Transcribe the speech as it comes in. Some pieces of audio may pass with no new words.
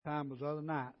time was the other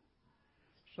night.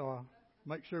 So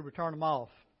make sure we turn them off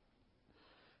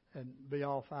and be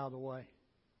off out of the way.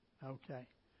 Okay.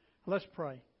 Let's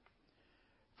pray.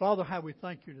 Father, how we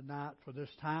thank you tonight for this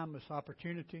time, this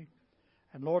opportunity.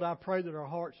 And Lord, I pray that our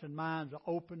hearts and minds are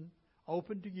open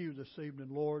to you this evening,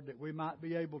 Lord, that we might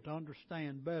be able to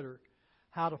understand better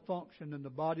how to function in the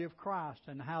body of Christ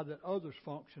and how that others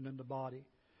function in the body.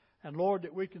 And Lord,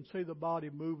 that we can see the body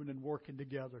moving and working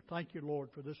together. Thank you, Lord,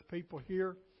 for this people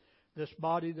here, this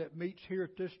body that meets here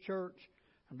at this church.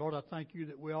 And Lord, I thank you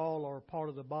that we all are a part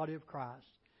of the body of Christ.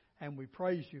 And we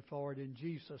praise you for it. In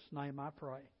Jesus' name I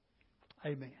pray.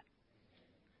 Amen.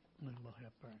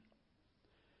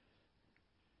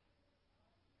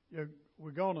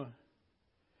 We're going to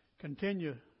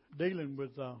continue dealing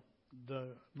with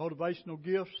the motivational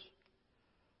gifts.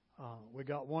 We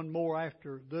got one more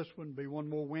after this one, be one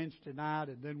more Wednesday night,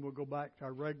 and then we'll go back to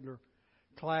our regular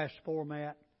class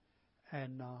format.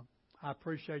 And I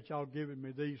appreciate y'all giving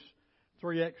me these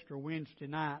 3 extra Wednesday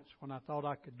nights when I thought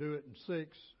I could do it in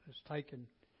 6. It's taken,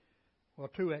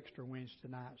 2 extra Wednesday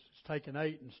nights. It's taken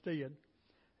 8 instead.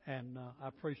 And I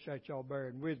appreciate y'all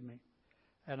bearing with me.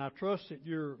 And I trust that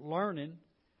you're learning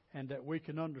and that we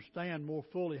can understand more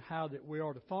fully how that we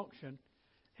are to function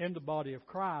in the body of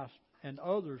Christ and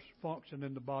others function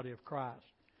in the body of Christ.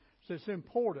 So it's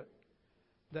important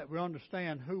that we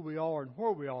understand who we are and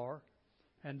where we are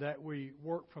and that we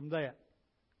work from that.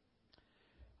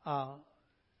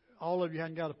 All of you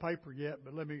haven't got a paper yet,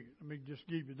 but let me just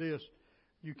give you this.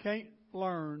 You can't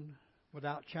learn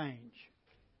without change.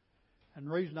 And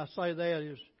the reason I say that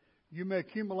is you may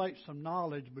accumulate some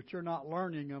knowledge, but you're not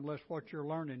learning unless what you're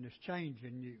learning is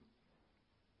changing you.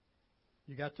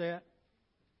 You got that?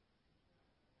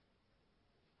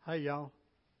 Hey, y'all.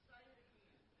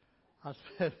 I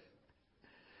said,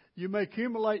 you may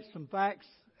accumulate some facts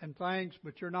and things,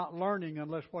 but you're not learning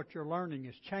unless what you're learning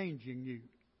is changing you.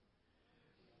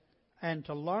 And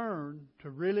to learn, to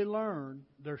really learn,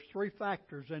 there's 3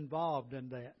 factors involved in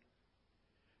that.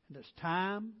 And it's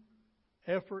time,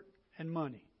 effort, and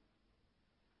money.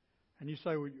 And you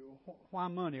say, well, why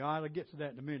money? I'll get to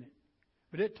that in a minute.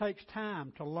 But it takes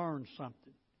time to learn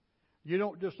something. You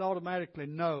don't just automatically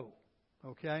know,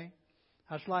 okay?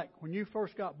 That's like when you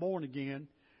first got born again,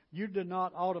 you did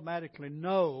not automatically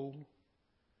know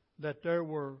that there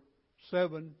were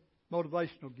 7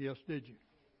 motivational gifts, did you?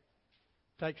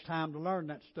 It takes time to learn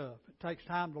that stuff. It takes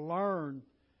time to learn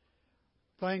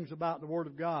things about the Word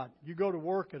of God. You go to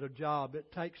work at a job,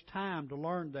 it takes time to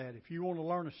learn that. If you want to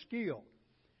learn a skill,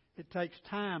 it takes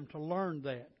time to learn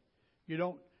that. You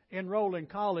don't enroll in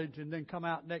college and then come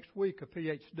out next week a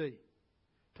PhD. It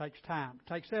takes time.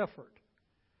 It takes effort.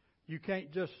 You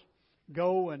can't just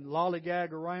go and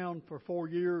lollygag around for 4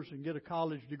 years and get a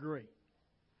college degree.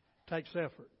 It takes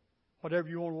effort. Whatever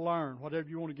you want to learn, whatever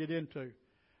you want to get into.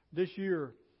 This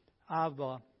year, as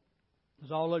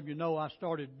all of you know, I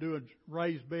started doing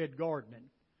raised bed gardening.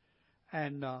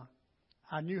 And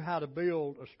I knew how to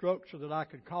build a structure that I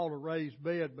could call a raised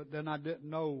bed, but then I didn't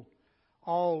know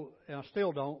and I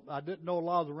still don't, I didn't know a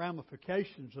lot of the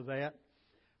ramifications of that,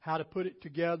 how to put it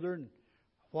together and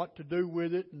what to do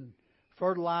with it and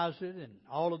fertilize it and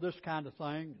all of this kind of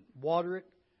thing, water it.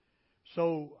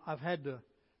 So I've had to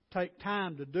take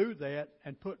time to do that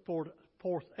and put forth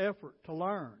effort to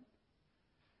learn.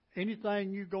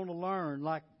 Anything you're going to learn,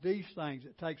 like these things,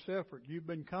 it takes effort. You've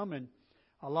been coming.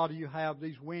 A lot of you have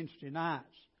these Wednesday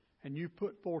nights, and you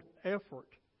put forth effort,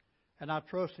 and I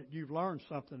trust that you've learned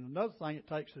something. Another thing it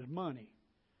takes is money.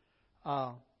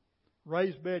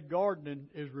 Raised bed gardening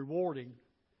is rewarding,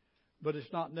 but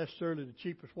it's not necessarily the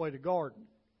cheapest way to garden.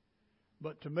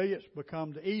 But to me, it's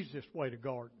become the easiest way to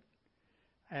garden.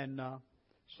 And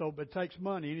but it takes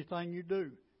money, anything you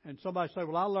do. And somebody say,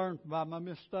 well, I learned by my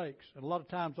mistakes. And a lot of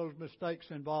times those mistakes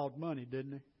involved money,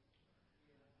 didn't they?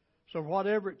 So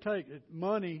whatever it takes,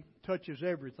 money touches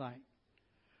everything.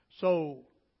 So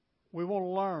we want to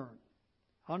learn.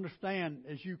 Understand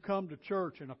as you come to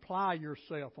church and apply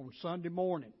yourself on Sunday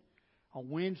morning, on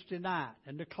Wednesday night,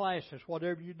 in the classes,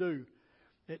 whatever you do,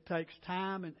 it takes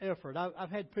time and effort.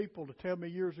 I've had people to tell me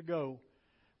years ago,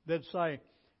 they'd say,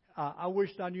 I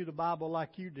wished I knew the Bible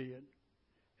like you did.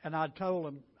 And I'd tell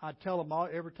them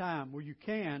every time, well, you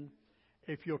can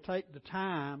if you'll take the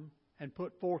time and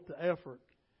put forth the effort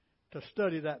to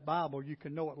study that Bible, you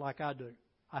can know it like I do.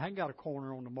 I ain't got a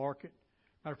corner on the market.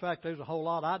 Matter of fact, there's a whole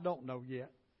lot I don't know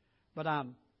yet. But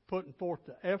I'm putting forth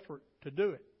the effort to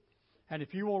do it. And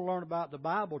if you want to learn about the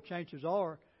Bible, chances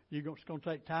are it's going to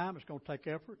take time, it's going to take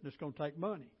effort, and it's going to take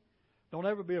money. Don't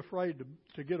ever be afraid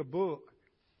to get a book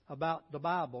about the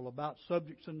Bible, about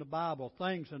subjects in the Bible,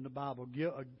 things in the Bible,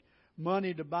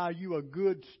 money to buy you a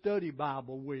good study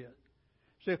Bible with.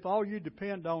 See, if all you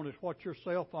depend on is what your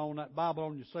cell phone, that Bible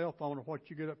on your cell phone, or what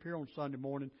you get up here on Sunday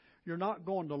morning, you're not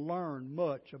going to learn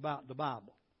much about the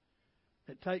Bible.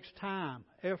 It takes time,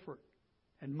 effort,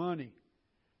 and money.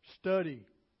 Study.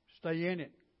 Stay in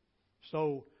it.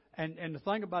 So, and the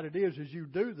thing about it is you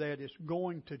do that, it's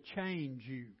going to change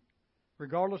you.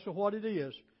 Regardless of what it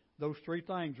is, those three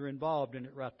things are involved in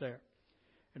it right there.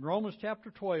 In Romans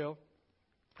chapter 12,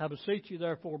 I beseech you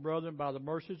therefore, brethren, by the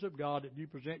mercies of God, that you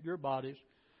present your bodies,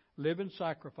 living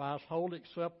sacrifice, wholly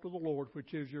acceptable to the Lord,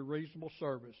 which is your reasonable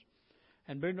service.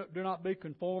 And do not be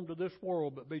conformed to this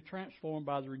world, but be transformed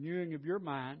by the renewing of your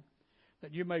mind,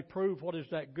 that you may prove what is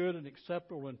that good and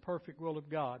acceptable and perfect will of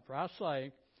God. For I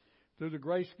say, through the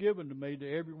grace given to me,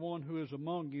 to everyone who is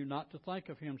among you, not to think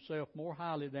of himself more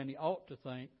highly than he ought to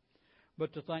think,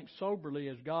 but to think soberly,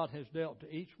 as God has dealt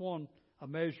to each one a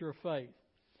measure of faith.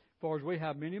 For as we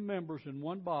have many members in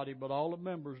one body, but all the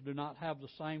members do not have the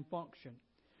same function.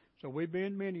 So we,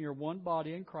 being many, are one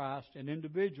body in Christ, and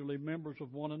individually members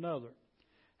of one another.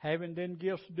 Having then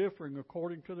gifts differing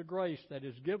according to the grace that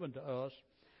is given to us,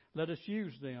 let us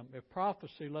use them. If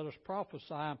prophecy, let us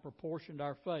prophesy in proportion to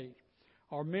our faith.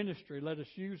 Our ministry, let us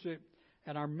use it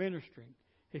in our ministering.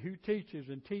 He who teaches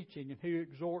in teaching, and he who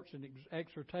exhorts in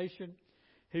exhortation,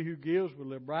 he who gives with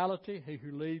liberality, he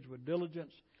who leads with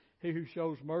diligence, he who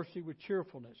shows mercy with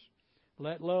cheerfulness.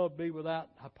 Let love be without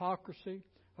hypocrisy,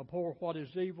 abhor what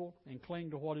is evil, and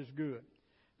cling to what is good.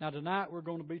 Now tonight we're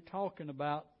going to be talking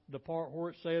about the part where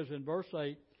it says in verse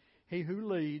 8, he who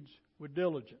leads with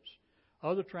diligence.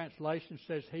 Other translations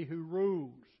says he who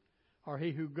rules, or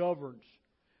he who governs.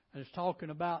 And it's talking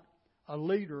about a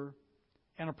leader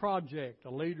in a project, a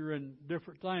leader in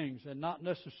different things, and not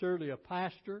necessarily a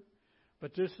pastor,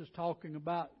 but this is talking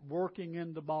about working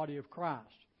in the body of Christ.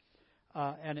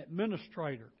 An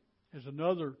administrator is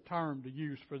another term to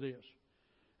use for this.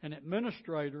 An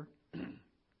administrator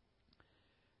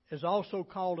is also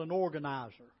called an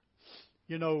organizer.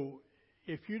 You know,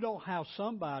 if you don't have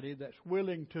somebody that's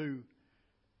willing to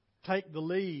take the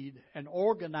lead and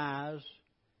organize,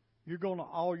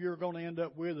 all you're going to end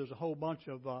up with is a whole bunch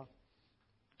of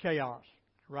chaos,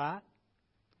 right?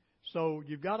 So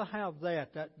you've got to have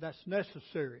that's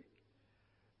necessary.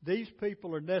 These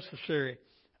people are necessary.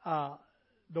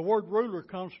 The word ruler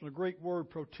comes from the Greek word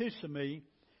protissimi,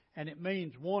 and it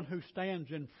means one who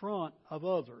stands in front of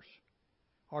others,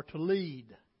 or to lead.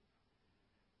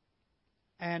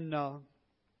 And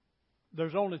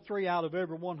there's only 3 out of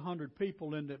every 100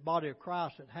 people in the body of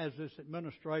Christ that has this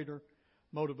administrator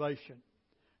motivation.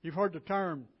 You've heard the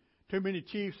term, too many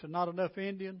chiefs and not enough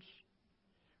Indians.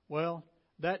 Well,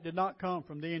 that did not come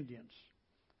from the Indians.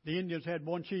 The Indians had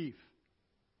one chief.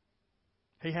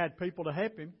 He had people to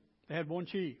help him. They had one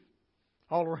chief.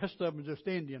 All the rest of them are just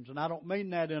Indians. And I don't mean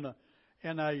that in a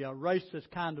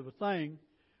racist kind of a thing,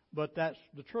 but that's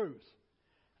the truth.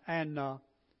 And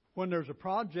when there's a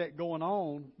project going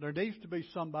on, there needs to be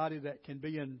somebody that can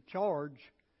be in charge,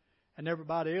 and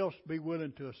everybody else be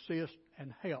willing to assist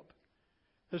and help.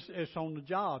 It's on the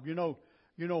job. You know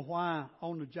why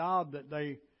on the job that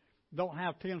they don't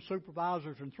have 10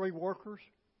 supervisors and 3 workers?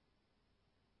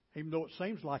 Even though it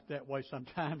seems like that way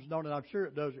sometimes, don't it? I'm sure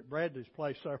it does at Bradley's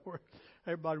place there, where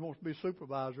everybody wants to be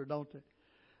supervisor, don't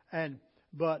they?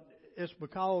 But it's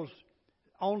because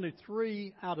only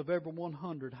 3 out of every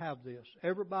 100 have this.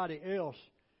 Everybody else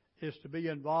is to be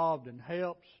involved and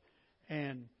helps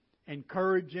and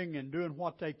encouraging and doing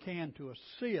what they can to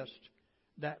assist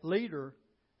that leader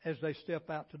as they step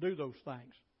out to do those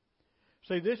things.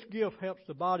 See, this gift helps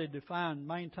the body define,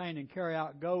 maintain, and carry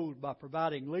out goals by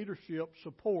providing leadership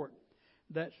support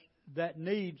that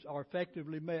needs are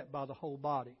effectively met by the whole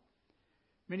body.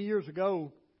 Many years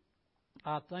ago,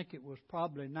 I think it was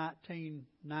probably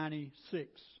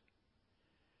 1996,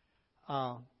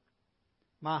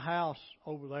 my house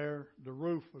over there, the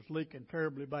roof was leaking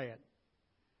terribly bad.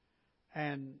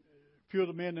 And a few of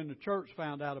the men in the church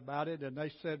found out about it, and they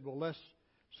said, well, let's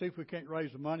see if we can't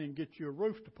raise the money and get you a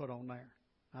roof to put on there.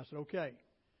 I said, okay.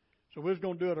 So we was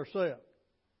going to do it ourselves.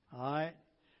 All right.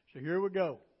 So here we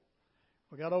go.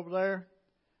 We got over there,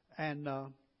 and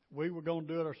we were going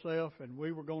to do it ourselves, and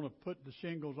we were going to put the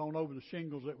shingles on over the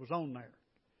shingles that was on there,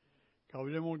 because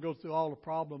we didn't want to go through all the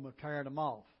problem of tearing them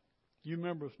off. You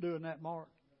remember us doing that, Mark?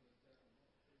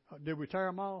 Did we tear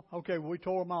them off? Okay, well, we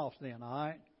tore them off then, all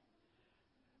right?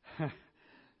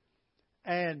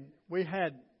 And we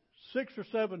had 6 or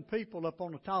 7 people up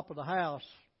on the top of the house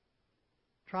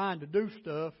trying to do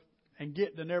stuff and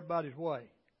getting in everybody's way.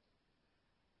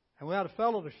 And we had a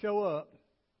fellow to show up,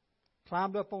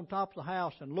 climbed up on top of the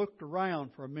house and looked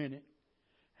around for a minute.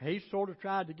 he sort of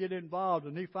tried to get involved,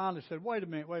 and he finally said, wait a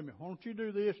minute, why don't you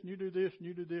do this, and you do this, and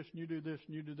you do this, and you do this,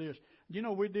 and you do this. You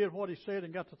know, we did what he said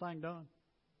and got the thing done.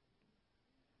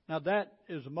 Now that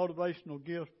is a motivational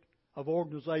gift of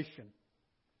organization.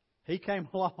 He came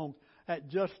along at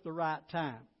just the right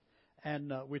time,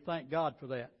 and we thank God for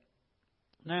that.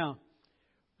 Now,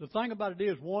 the thing about it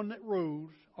is, one that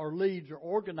rules or leads or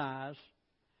organizes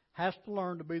has to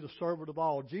learn to be the servant of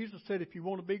all. Jesus said if you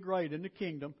want to be great in the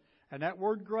kingdom, and that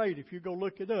word great, if you go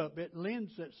look it up, it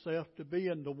lends itself to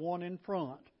being the one in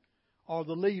front or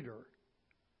the leader.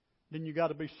 Then you got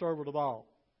to be servant of all.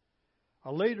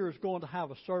 A leader is going to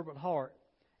have a servant heart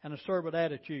and a servant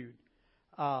attitude.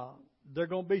 They're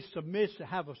going to be submissive,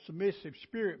 have a submissive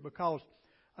spirit, because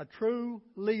a true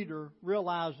leader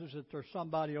realizes that there's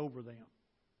somebody over them.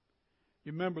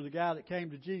 You remember the guy that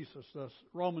came to Jesus, the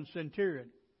Roman centurion.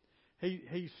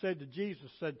 He said to Jesus,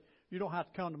 said, you don't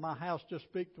have to come to my house, just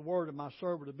speak the word and my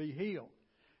servant will be healed.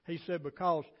 He said,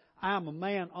 because I'm a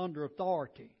man under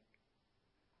authority.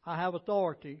 I have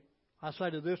authority. I say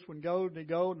to this one, go, and he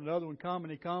goes, and the other one come,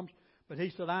 and he comes. But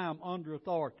he said, I am under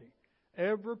authority.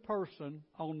 Every person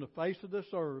on the face of this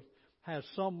earth has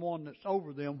someone that's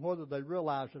over them, whether they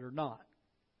realize it or not.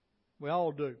 We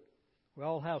all do. We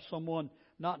all have someone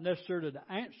not necessarily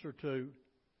to answer to,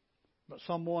 but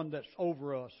someone that's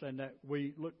over us and that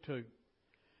we look to.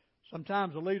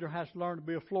 Sometimes a leader has to learn to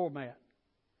be a floor mat,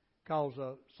 because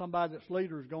somebody that's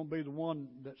leader is going to be the one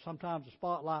that sometimes the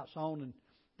spotlight's on and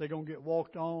they're going to get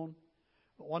walked on.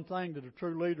 But one thing that a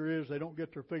true leader is, they don't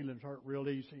get their feelings hurt real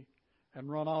easy and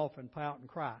run off and pout and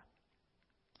cry.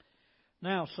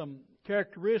 Now, some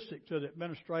characteristics of the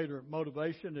administrator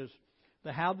motivation is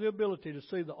they have the ability to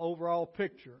see the overall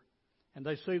picture and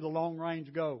they see the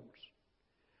long-range goals.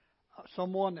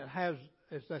 Someone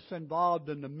that's involved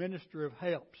in the ministry of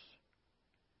helps,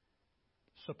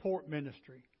 support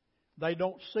ministry, they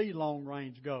don't see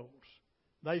long-range goals.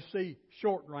 They see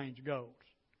short-range goals.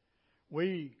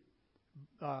 We,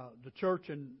 the church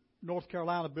in North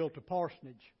Carolina, built a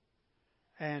parsonage,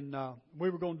 and we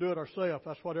were going to do it ourselves.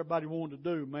 That's what everybody wanted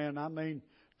to do, man. I mean,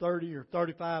 30 or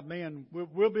 35 men,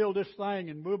 we'll build this thing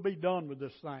and we'll be done with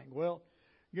this thing. Well,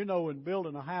 you know, in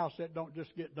building a house, that don't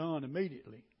just get done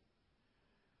immediately.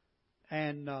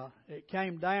 And it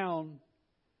came down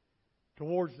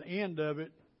towards the end of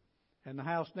it, and the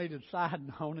house needed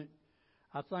siding on it.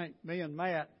 I think me and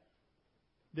Matt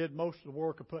did most of the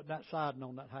work of putting that siding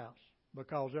on that house,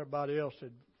 because everybody else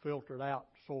had filtered out,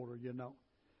 sort of, you know.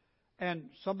 And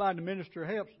somebody in the ministry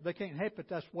helps. They can't help it.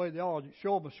 That's the way they are.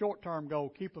 Show them a short-term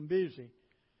goal, keep them busy.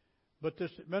 But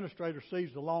this administrator sees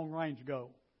the long-range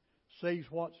goal, sees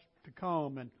what's to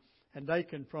come, and they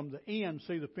can, from the end,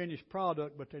 see the finished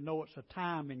product, but they know it's a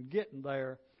time in getting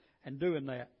there and doing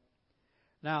that.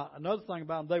 Now, another thing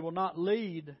about them, they will not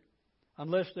lead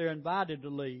unless they're invited to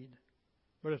lead.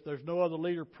 But if there's no other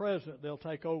leader present, they'll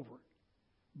take over.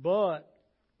 But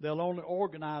they'll only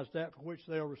organize that for which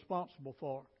they are responsible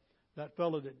for. That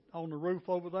fellow that on the roof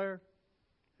over there,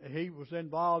 he was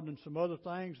involved in some other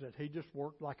things that he just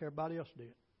worked like everybody else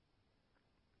did.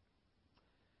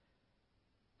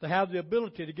 They have the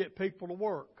ability to get people to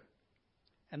work.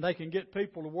 And they can get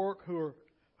people to work who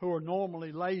are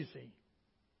normally lazy.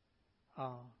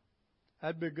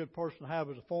 That'd be a good person to have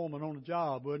as a foreman on a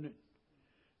job, wouldn't it?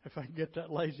 If I can get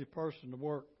that lazy person to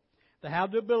work. They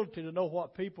have the ability to know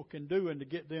what people can do and to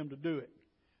get them to do it.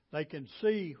 They can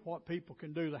see what people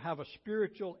can do. They have a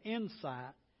spiritual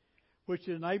insight which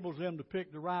enables them to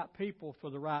pick the right people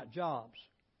for the right jobs.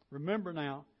 Remember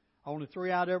now, only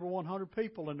 3 out of every 100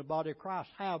 people in the body of Christ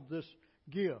have this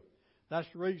gift. That's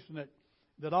the reason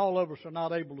that all of us are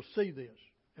not able to see this.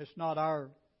 It's not our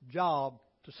job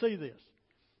to see this.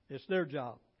 It's their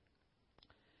job.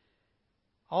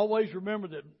 Always remember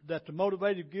that the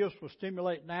motivative gifts will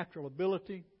stimulate natural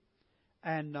ability,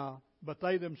 but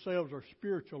they themselves are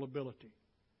spiritual ability.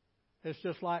 It's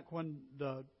just like when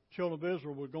the children of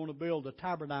Israel were going to build the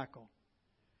tabernacle.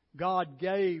 God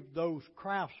gave those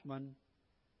craftsmen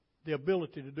the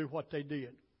ability to do what they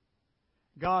did.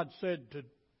 God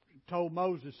told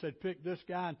Moses, pick this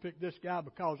guy and pick this guy,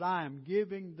 because I am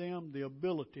giving them the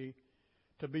ability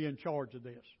to be in charge of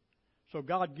this. So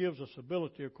God gives us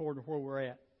ability according to where we're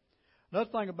at. Another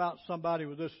thing about somebody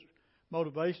with this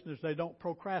motivation is they don't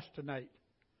procrastinate.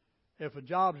 If a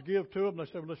job's given to them, they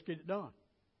say, well, let's get it done.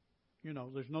 You know,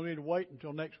 there's no need to wait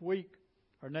until next week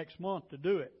or next month to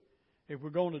do it. If we're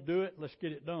going to do it, let's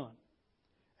get it done.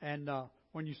 And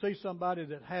when you see somebody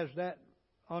that has that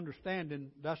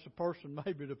understanding, that's the person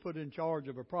maybe to put in charge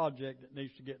of a project that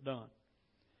needs to get done.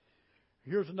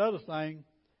 Here's another thing,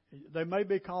 They may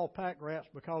be called pack rats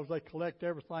because they collect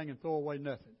everything and throw away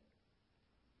nothing.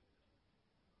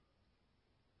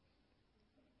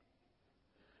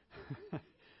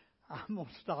 I'm going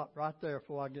to stop right there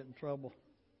before I get in trouble.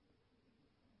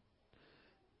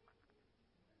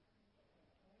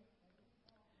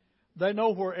 They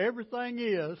know where everything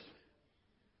is,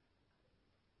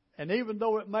 and even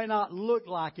though it may not look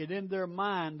like it, in their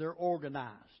mind they're organized.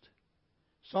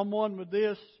 Someone with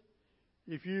this,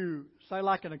 if you say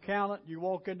like an accountant, you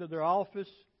walk into their office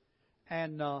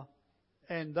and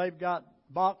they've got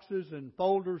boxes and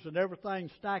folders and everything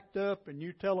stacked up, and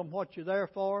you tell them what you're there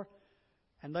for,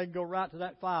 and they can go right to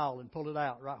that file and pull it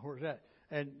out right where it's at.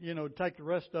 And, it'd take the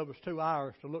rest of us 2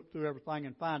 hours to look through everything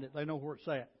and find it. They know where it's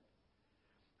at.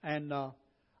 And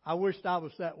I wished I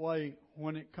was that way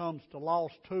when it comes to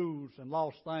lost tools and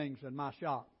lost things in my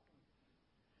shop.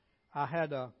 I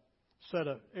had a set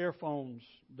of earphones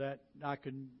that I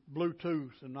could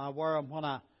Bluetooth, and I wear them when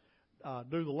I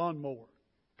do the lawnmower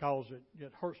because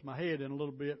it hurts my head in a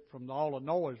little bit from all the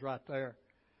noise right there.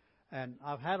 And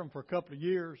I've had them for a couple of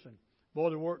years, and boy,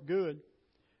 they work good.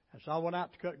 And so I went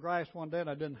out to cut grass one day, and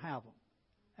I didn't have them.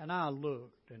 And I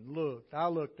looked and looked. I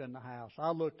looked in the house.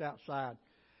 I looked outside.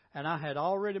 And I had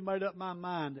already made up my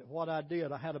mind that what I did,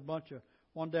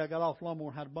 one day I got off lawnmower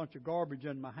and had a bunch of garbage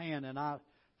in my hand, and I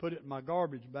put it in my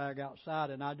garbage bag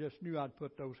outside, and I just knew I'd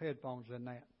put those headphones in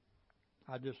that.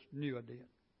 I just knew I did.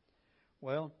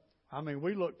 Well,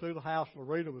 we looked through the house.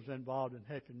 Loretta was involved in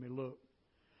helping me look.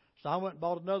 So I went and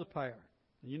bought another pair.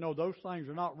 And those things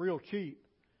are not real cheap,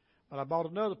 but I bought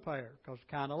another pair because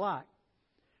it's kind of like.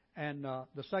 And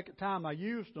the second time I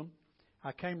used them,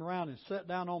 I came around and sat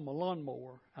down on my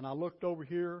lawnmower, and I looked over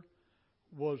here,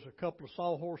 was a couple of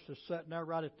sawhorses sitting there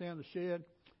right at the end of the shed.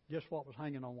 Guess what was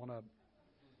hanging on one of them?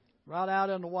 Right out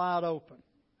in the wide open.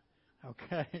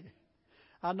 Okay.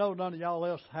 I know none of y'all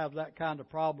else have that kind of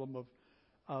problem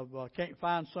of can't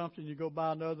find something, you go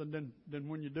buy another, and then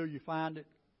when you do, you find it.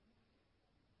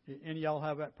 Any of y'all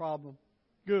have that problem?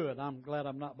 Good. I'm glad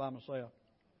I'm not by myself.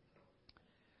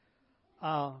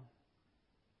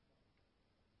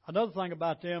 Another thing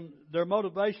about them, their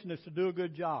motivation is to do a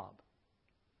good job.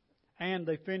 And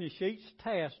they finish each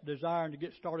task desiring to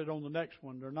get started on the next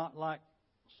one. They're not like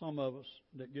some of us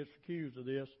that gets accused of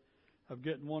this, of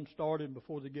getting one started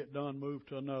before they get done, move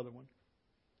to another one.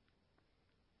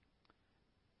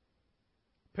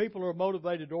 People who are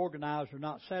motivated to organize are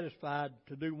not satisfied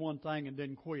to do one thing and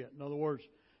then quit. In other words,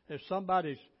 if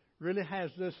somebody really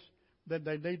has this, then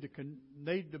they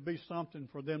need to be something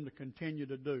for them to continue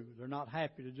to do. They're not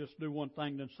happy to just do one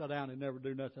thing, then sit down and never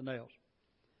do nothing else.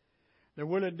 They're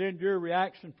willing to endure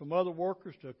reaction from other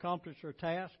workers to accomplish their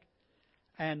task.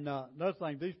 And another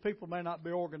thing, these people may not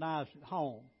be organized at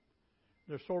home.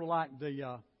 They're sort of like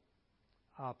the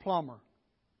plumber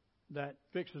that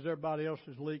fixes everybody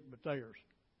else's leak but theirs.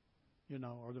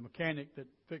 Or the mechanic that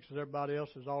fixes everybody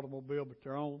else's automobile but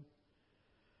their own.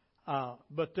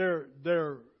 But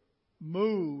their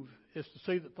move is to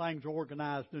see that things are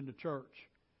organized in the church.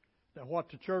 That what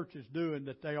the church is doing,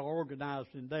 that they are organized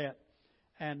in that.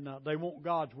 And they want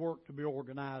God's work to be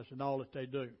organized in all that they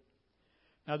do.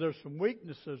 Now, there's some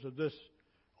weaknesses of this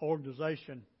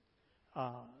organization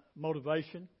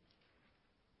motivation.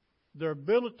 Their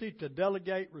ability to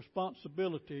delegate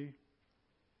responsibility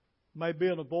may be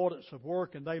an avoidance of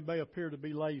work, and they may appear to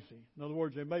be lazy. In other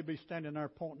words, they may be standing there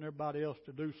pointing everybody else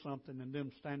to do something and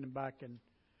them standing back and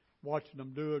watching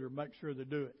them do it or make sure they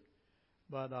do it.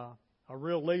 But a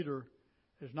real leader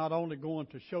is not only going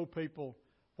to show people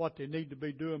what they need to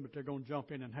be doing, but they're going to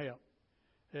jump in and help.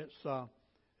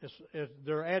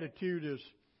 Their attitude is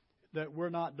that we're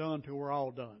not done till we're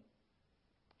all done.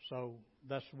 So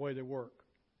that's the way they work.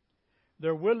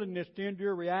 Their willingness to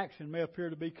endure reaction may appear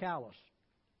to be callous.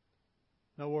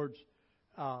 In other words,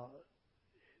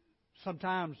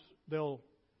 sometimes they'll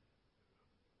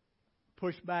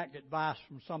push back advice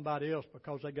from somebody else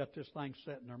because they got this thing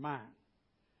set in their mind.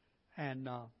 And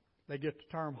they get the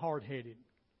term hard-headed,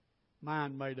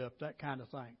 mind made up, that kind of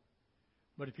thing.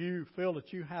 But if you feel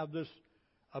that you have this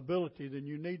ability, then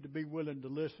you need to be willing to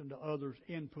listen to others'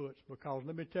 inputs, because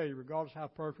let me tell you, regardless how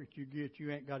perfect you get,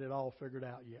 you ain't got it all figured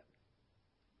out yet.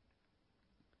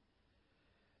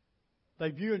 They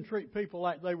view and treat people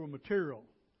like they were material.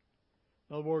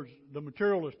 In other words, the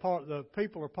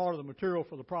people are part of the material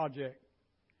for the project.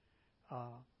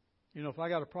 If I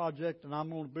got a project and I'm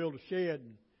going to build a shed,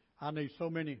 and I need so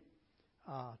many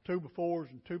 2x4s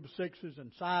and 2x6s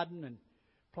and siding and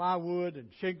plywood and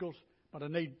shingles, but I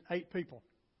need 8 people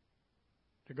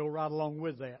to go right along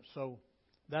with that. So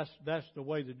that's the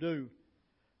way they do.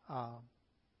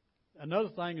 Another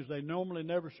thing is they normally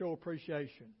never show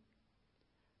appreciation.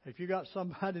 If you got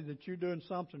somebody that you're doing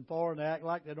something for and they act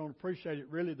like they don't appreciate it,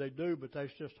 really they do, but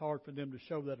it's just hard for them to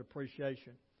show that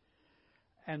appreciation.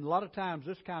 And a lot of times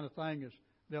this kind of thing is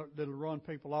that'll run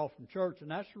people off from church, and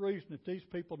that's the reason that these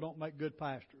people don't make good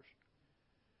pastors,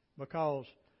 because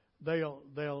they'll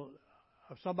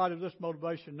somebody with this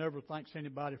motivation never thanks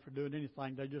anybody for doing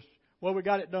anything. They just, well, we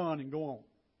got it done and go on.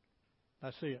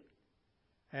 That's it.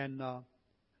 And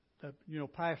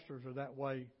pastors are that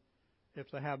way if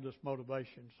they have this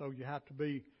motivation. So you have to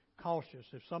be cautious.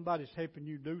 If somebody's helping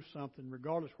you do something,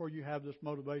 regardless whether you have this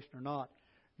motivation or not,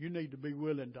 you need to be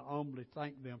willing to humbly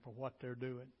thank them for what they're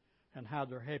doing and how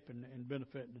they're helping and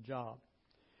benefiting the job.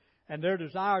 And their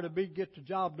desire to get the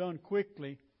job done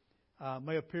quickly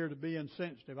may appear to be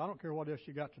insensitive. I don't care what else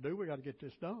you got to do. We got to get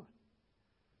this done.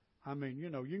 I mean, you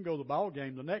can go to the ball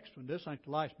game, the next one. This ain't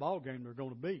the last ball game they're going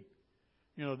to be.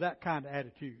 That kind of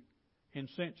attitude,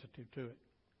 insensitive to it.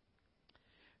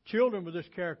 Children with this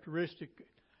characteristic,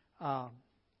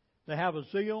 they have a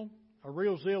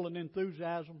real zeal and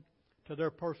enthusiasm to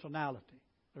their personality.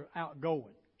 They're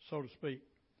outgoing, so to speak.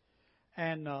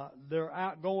 And they're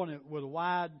outgoing with a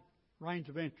wide range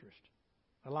of interest.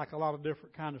 They like a lot of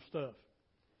different kind of stuff.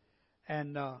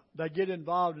 And they get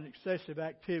involved in excessive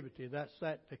activity. That's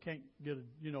that. They can't get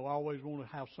always want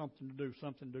to have something to do.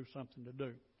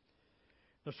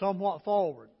 They're somewhat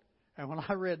forward. And when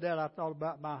I read that, I thought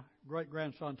about my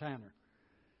great-grandson Tanner.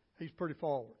 He's pretty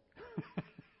forward.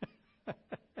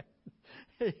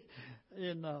 He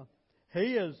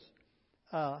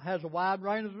has a wide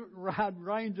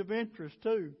range of interest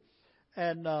too,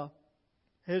 and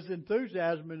his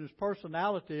enthusiasm and his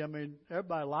personality. I mean,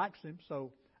 everybody likes him.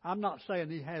 So I'm not saying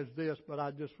he has this, but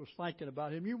I just was thinking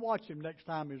about him. You watch him next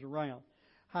time he's around,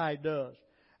 how he does,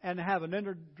 and have an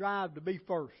inner drive to be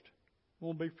first.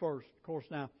 Want to be first, of course.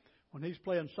 Now, when he's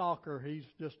playing soccer, he's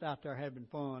just out there having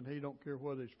fun. He don't care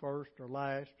whether he's first or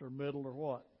last or middle or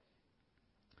what.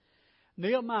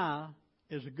 Nehemiah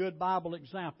is a good Bible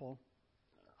example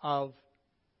of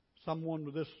someone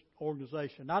with this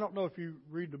organization. I don't know if you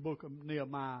read the book of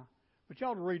Nehemiah, but you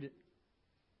ought to read it.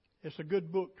 It's a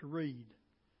good book to read.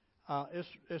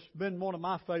 It's been one of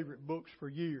my favorite books for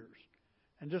years.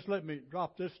 And just let me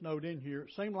drop this note in here.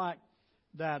 It seemed like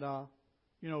that,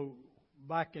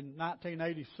 back in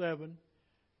 1987,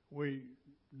 we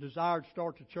desired to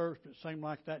start the church, but it seemed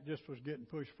like that just was getting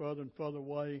pushed further and further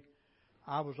away.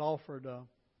 I was offered,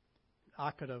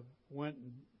 I could have went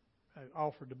and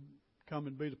offered to come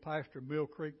and be the pastor of Mill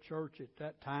Creek Church at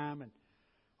that time. And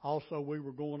also we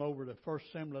were going over to First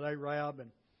Assembly at Arab,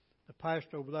 and the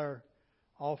pastor over there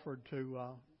offered to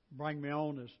bring me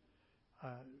on as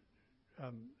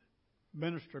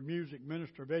minister of music,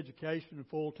 minister of education, a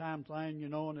full-time thing,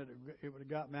 and it would have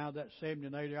got me out of that 70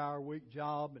 and 80-hour-a-week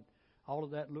job, and all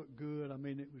of that looked good. I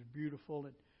mean, it was beautiful,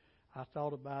 and I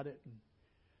thought about it, and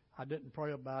I didn't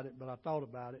pray about it, but I thought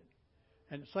about it.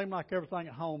 And it seemed like everything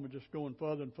at home was just going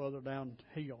further and further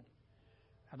downhill.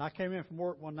 And I came in from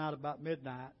work one night about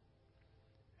midnight,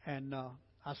 and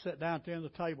I sat down at the end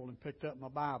of the table and picked up my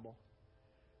Bible.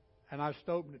 And I just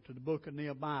opened it to the book of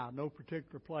Nehemiah. No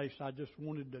particular place. I just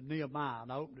wanted the Nehemiah.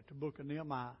 And I opened it to the book of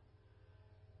Nehemiah.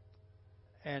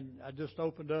 And I just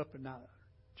opened up in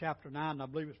chapter 9, I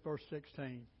believe it's verse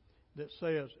 16, that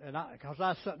says, because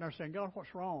I was sitting there saying, God,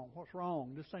 what's wrong? What's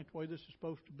wrong? This ain't the way this is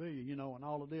supposed to be, and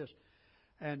all of this.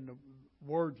 And the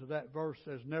words of that verse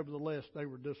says, nevertheless, they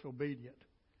were disobedient.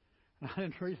 And I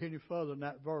didn't read any further than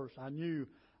that verse. I knew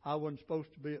I wasn't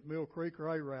supposed to be at Mill Creek or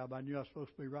Arab. I knew I was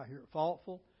supposed to be right here at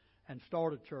Faultville and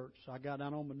start a church. So I got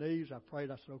down on my knees. I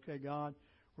prayed. I said, okay, God,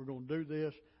 we're going to do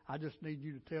this. I just need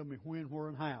you to tell me when, where,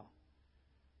 and how,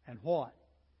 and what.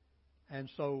 And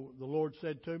so the Lord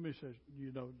said to me, he says,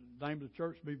 the name of the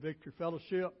church will be Victory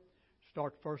Fellowship.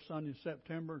 Start the first Sunday in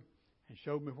September. And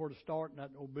showed me where to start in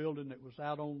that old building that was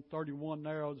out on 31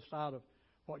 there on the side of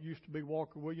what used to be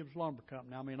Walker Williams Lumber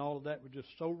Company. I mean, all of that was just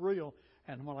so real.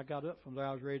 And when I got up from there,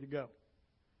 I was ready to go.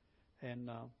 And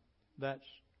that's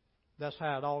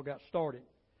how it all got started.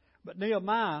 But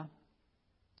Nehemiah,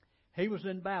 he was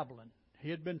in Babylon.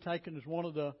 He had been taken as one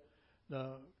of the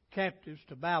captives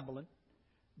to Babylon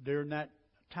during that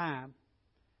time.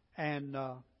 And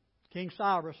King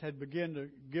Cyrus had begun to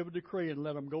give a decree and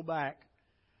let them go back.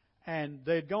 And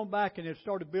they had gone back and had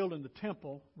started building the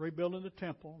temple, rebuilding the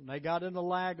temple. And they got in a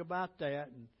lag about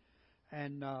that.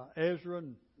 And Ezra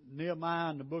and Nehemiah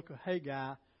and the book of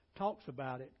Haggai talks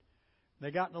about it.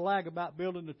 They got in a lag about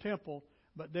building the temple.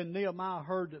 But then Nehemiah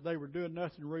heard that they were doing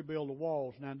nothing to rebuild the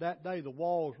walls. Now, that day, the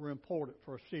walls were important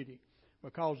for a city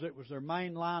because it was their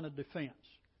main line of defense.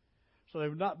 So they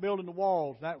were not building the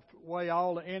walls. That way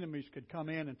all the enemies could come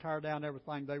in and tear down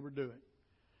everything they were doing.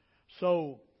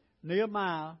 So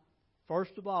Nehemiah,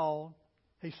 first of all,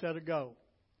 he set a goal.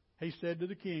 He said to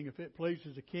the king, if it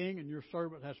pleases the king and your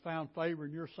servant has found favor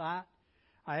in your sight,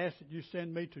 I ask that you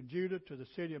send me to Judah, to the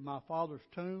city of my father's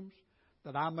tombs,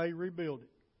 that I may rebuild it.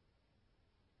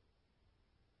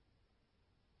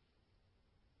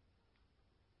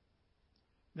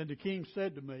 Then the king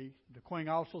said to me, the queen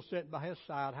also sat by his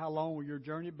side, how long will your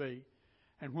journey be,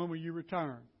 and when will you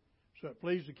return? So it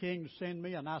pleased the king to send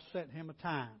me, and I set him a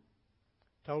time.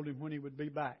 Told him when he would be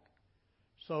back.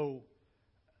 So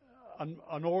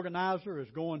an organizer is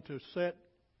going to set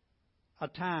a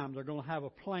time. They're going to have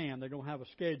a plan. They're going to have a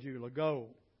schedule, a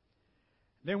goal.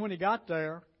 Then when he got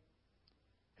there,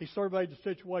 he surveyed the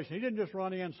situation. He didn't just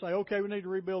run in and say, okay, we need to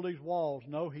rebuild these walls.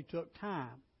 No, he took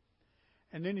time.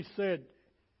 And then he said,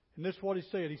 and this is what he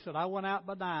said. He said, I went out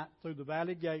by night through the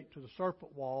valley gate to the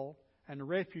serpent wall and the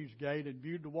refuge gate and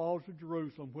viewed the walls of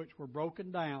Jerusalem, which were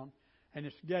broken down, and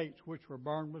its gates, which were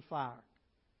burned with fire.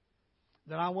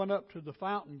 Then I went up to the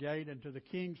fountain gate and to the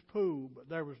king's pool, but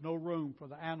there was no room for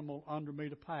the animal under me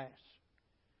to pass.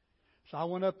 So I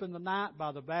went up in the night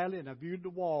by the valley, and I viewed the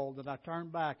wall. Then I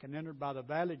turned back and entered by the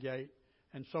valley gate,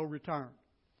 and so returned.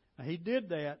 Now he did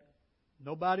that.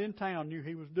 Nobody in town knew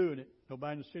he was doing it.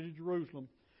 Nobody in the city of Jerusalem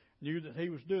knew that he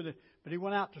was doing it. But he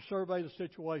went out to survey the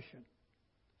situation,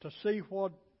 to see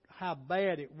how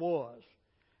bad it was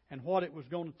and what it was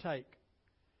going to take.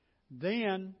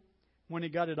 Then, when he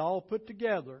got it all put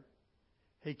together,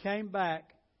 he came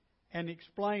back and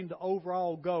explained the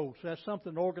overall goal. So that's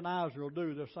something an organizer will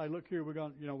do. They'll say, look here, we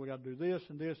got to do this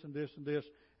and this and this and this,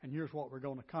 and here's what we're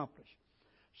going to accomplish.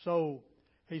 So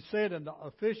he said, and the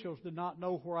officials did not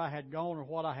know where I had gone or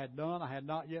what I had done. I had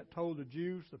not yet told the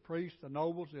Jews, the priests, the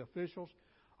nobles, the officials,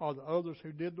 or the others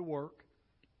who did the work.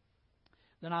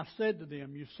 Then I said to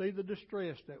them, you see the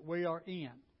distress that we are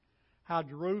in, how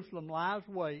Jerusalem lies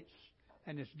waste,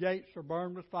 and its gates are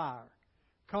burned with fire.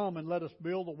 Come and let us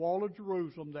build the wall of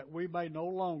Jerusalem, that we may no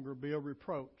longer be a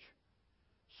reproach.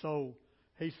 So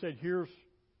he said, here's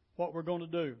what we're going to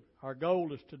do. Our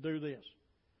goal is to do this.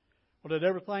 Well, did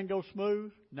everything go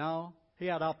smooth? No. He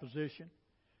had opposition.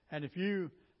 And if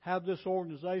you have this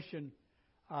organization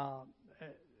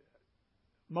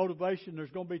motivation, there's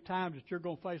going to be times that you're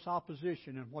going to face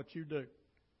opposition in what you do.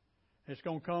 It's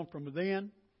going to come from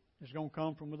within. It's going to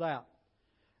come from without.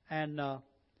 And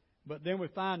but then we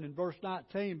find in verse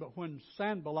 19, but when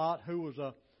Sanballat, who was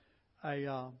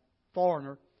a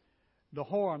foreigner, the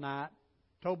Horonite,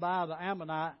 Tobiah the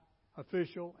Ammonite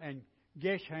official, and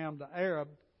Geshem the Arab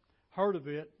heard of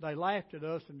it, they laughed at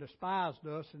us and despised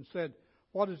us and said,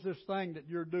 what is this thing that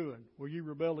you're doing? Will you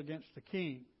rebel against the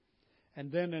king?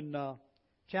 And then in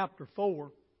chapter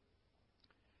 4,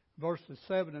 verses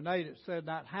 7 and 8, it said,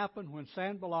 that happened when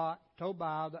Sanballat,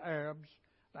 Tobiah the Arabs,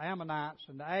 the Ammonites,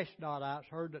 and the Ashdodites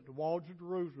heard that the walls of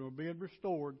Jerusalem were being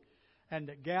restored and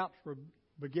that gaps were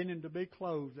beginning to be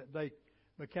closed, that they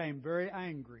became very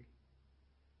angry.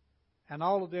 And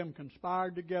all of them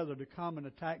conspired together to come and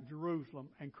attack Jerusalem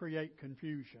and create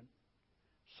confusion.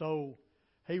 So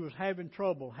he was having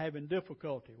trouble, having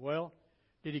difficulty. Well,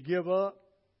 did he give up?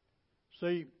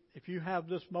 See, if you have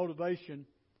this motivation,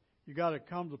 you got to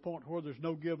come to the point where there's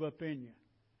no give up in you.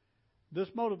 This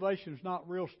motivation is not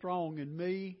real strong in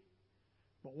me,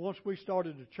 but once we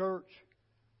started the church,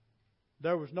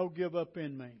 there was no give up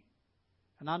in me.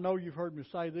 And I know you've heard me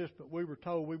say this, but we were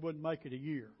told we wouldn't make it a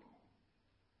year.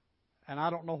 And I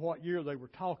don't know what year they were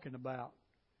talking about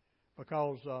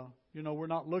because, we're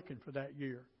not looking for that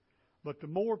year. But the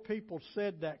more people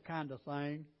said that kind of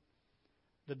thing,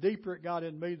 the deeper it got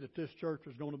in me that this church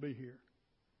was going to be here.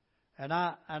 And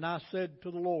I said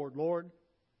to the Lord, Lord,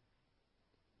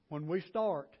 when we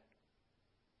start,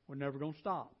 we're never going to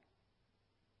stop.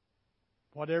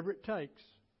 Whatever it takes,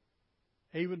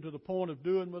 even to the point of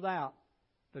doing without,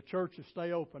 the church will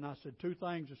stay open. I said, two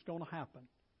things that's going to happen.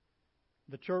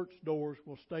 The church doors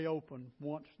will stay open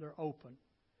once they're open.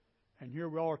 And here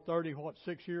we are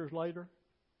 6 years later,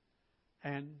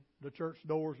 and the church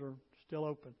doors are still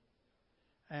open.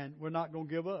 And we're not going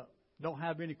to give up. Don't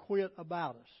have any quit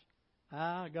about us.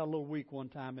 I got a little weak one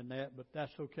time in that, but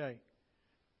that's okay.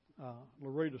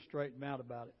 Loretta straightened me out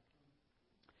about it.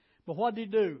 But what did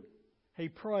he do? He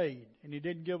prayed, and he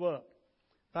didn't give up.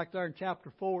 Back there in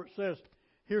chapter 4, it says,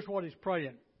 here's what he's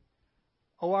praying.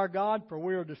 O our God, for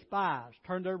we are despised.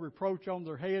 Turn their reproach on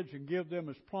their heads and give them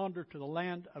as plunder to the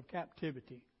land of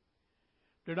captivity.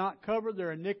 Do not cover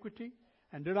their iniquity,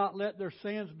 and do not let their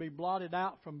sins be blotted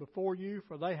out from before you,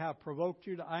 for they have provoked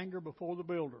you to anger before the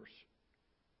builders.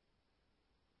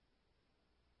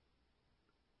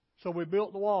 So we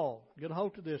built the wall. Get a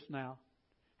hold of this now.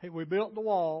 We built the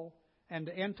wall, and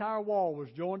the entire wall was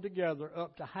joined together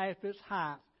up to half its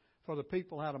height, for the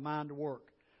people had a mind to work.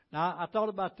 Now, I thought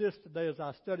about this today as I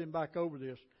was studying back over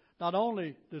this. Not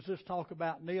only does this talk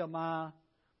about Nehemiah,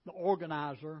 the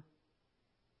organizer,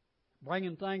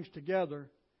 bringing things together,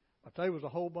 but there was a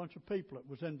whole bunch of people that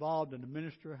was involved in the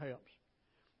ministry of helps.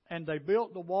 And they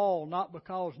built the wall not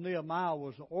because Nehemiah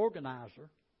was the organizer.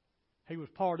 He was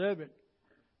part of it.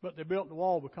 But they built the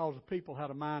wall because the people had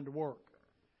a mind to work.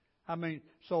 I mean,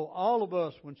 so all of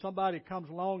us, when somebody comes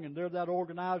along and they're that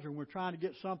organizer and we're trying to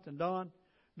get something done,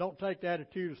 don't take the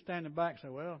attitude of standing back and say,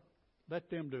 well, let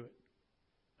them do it.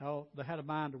 No, they had a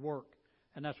mind to work,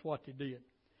 and that's what they did.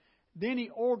 Then he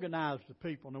organized the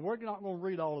people. Now, we're not going to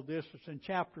read all of this. It's in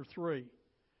chapter 3.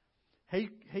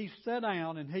 He sat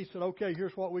down and he said, okay,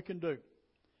 here's what we can do.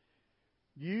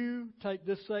 You take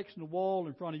this section of wall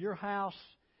in front of your house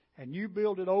and you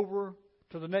build it over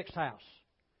to the next house.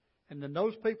 And then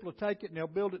those people will take it and they'll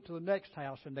build it to the next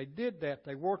house. And they did that.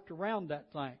 They worked around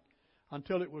that thing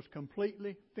until it was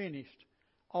completely finished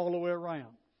all the way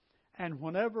around. And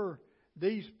whenever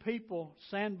these people,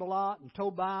 Sanballat and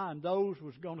Tobiah and those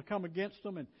was going to come against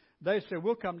them, and they said,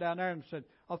 we'll come down there, and said,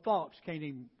 a fox can't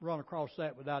even run across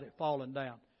that without it falling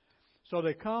down. So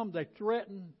they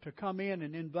threaten to come in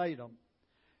and invade them.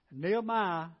 And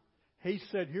Nehemiah, he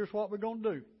said, here's what we're going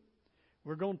to do.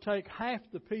 We're going to take half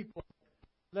the people,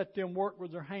 let them work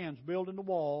with their hands building the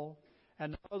wall,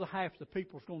 and the other half the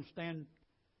people's going to stand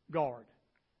guard.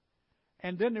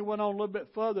 And then they went on a little bit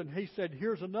further, and he said,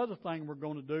 here's another thing we're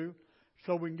going to do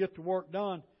so we can get the work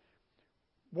done.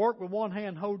 Work with one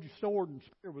hand, hold your sword and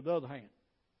spear with the other hand.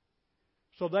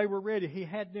 So they were ready. He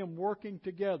had them working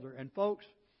together. And folks,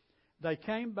 they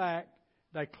came back,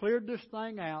 they cleared this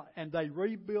thing out, and they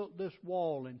rebuilt this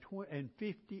wall in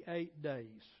 58 days.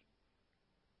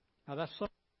 Now that's something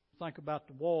to think about,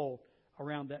 the wall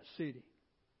around that city.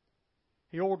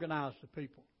 He organized the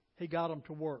people. He got them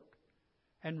to work.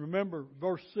 And remember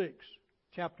verse 6,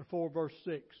 chapter 4, verse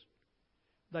 6.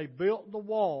 They built the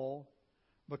wall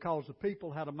because the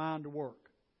people had a mind to work.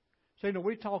 See, now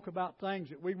we talk about things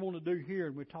that we want to do here,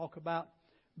 and we talk about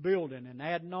building and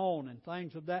adding on and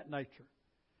things of that nature.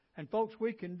 And folks,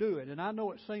 we can do it. And I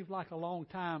know it seems like a long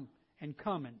time in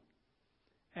coming.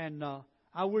 And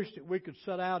I wish that we could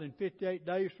set out in 58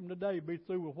 days from today, be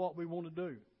through with what we want to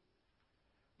do.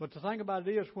 But the thing about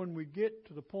it is, when we get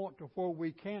to the point to where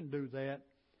we can do that,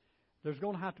 there's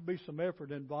going to have to be some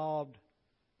effort involved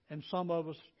in some of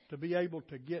us to be able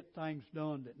to get things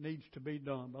done that needs to be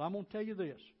done. But I'm going to tell you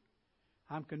this.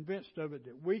 I'm convinced of it,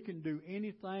 that we can do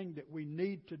anything that we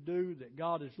need to do, that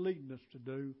God is leading us to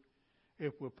do,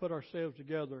 if we'll put ourselves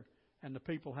together and the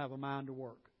people have a mind to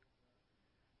work.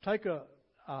 Take a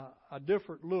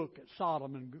different look at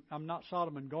Sodom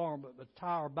and Gomorrah, but the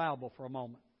Tower of Babel for a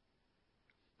moment.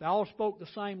 They all spoke the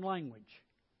same language.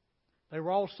 They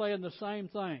were all saying the same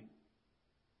thing.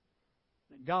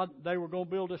 They were going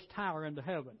to build this tower into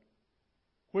heaven,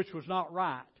 which was not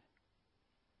right.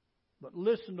 But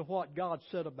listen to what God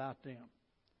said about them.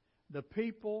 The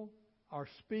people are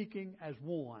speaking as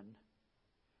one.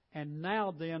 And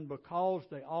now then, because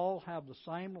they all have the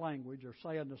same language or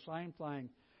saying the same thing,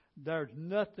 there's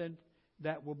nothing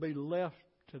that will be left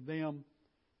to them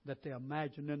that they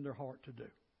imagine in their heart to do.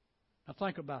 Now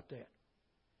think about that.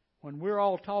 When we're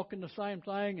all talking the same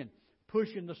thing and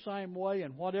pushing the same way,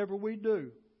 and whatever we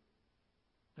do,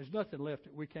 there's nothing left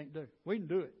that we can't do. We can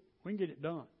do it. We can get it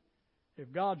done.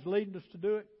 If God's leading us to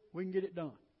do it, we can get it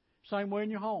done. Same way in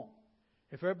your home.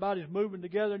 If everybody's moving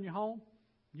together in your home,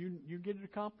 you get it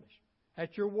accomplished.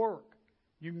 At your work,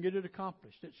 you can get it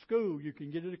accomplished. At school, you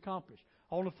can get it accomplished.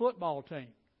 On the football team,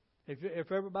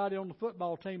 if everybody on the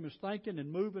football team is thinking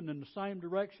and moving in the same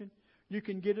direction, you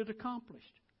can get it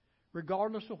accomplished.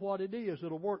 Regardless of what it is,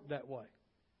 it'll work that way.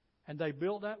 And they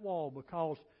built that wall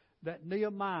because that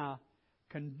Nehemiah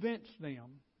convinced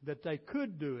them that they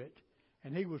could do it,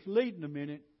 and he was leading them in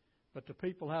it, but the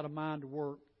people had a mind to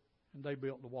work, and they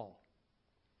built the wall.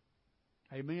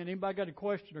 Amen. Anybody got a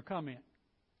question or comment?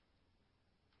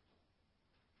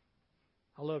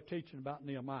 I love teaching about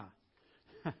Nehemiah.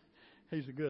 He's a good